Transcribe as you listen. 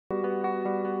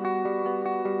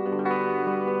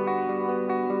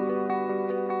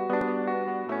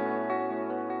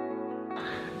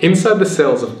Inside the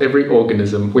cells of every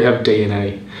organism, we have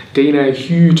DNA. DNA are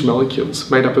huge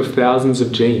molecules made up of thousands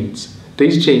of genes.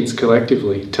 These genes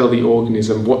collectively tell the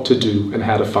organism what to do and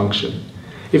how to function.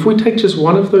 If we take just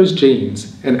one of those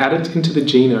genes and add it into the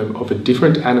genome of a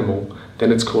different animal,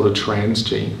 then it's called a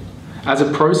transgene. As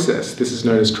a process, this is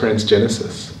known as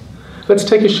transgenesis. Let's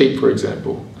take a sheep, for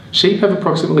example. Sheep have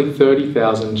approximately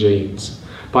 30,000 genes.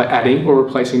 By adding or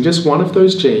replacing just one of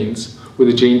those genes with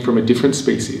a gene from a different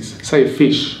species, say a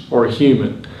fish or a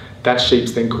human, that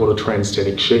sheep's then called a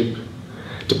transgenic sheep.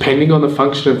 Depending on the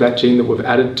function of that gene that we've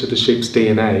added to the sheep's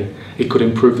DNA, it could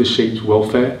improve the sheep's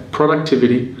welfare,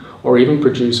 productivity, or even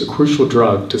produce a crucial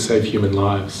drug to save human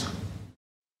lives.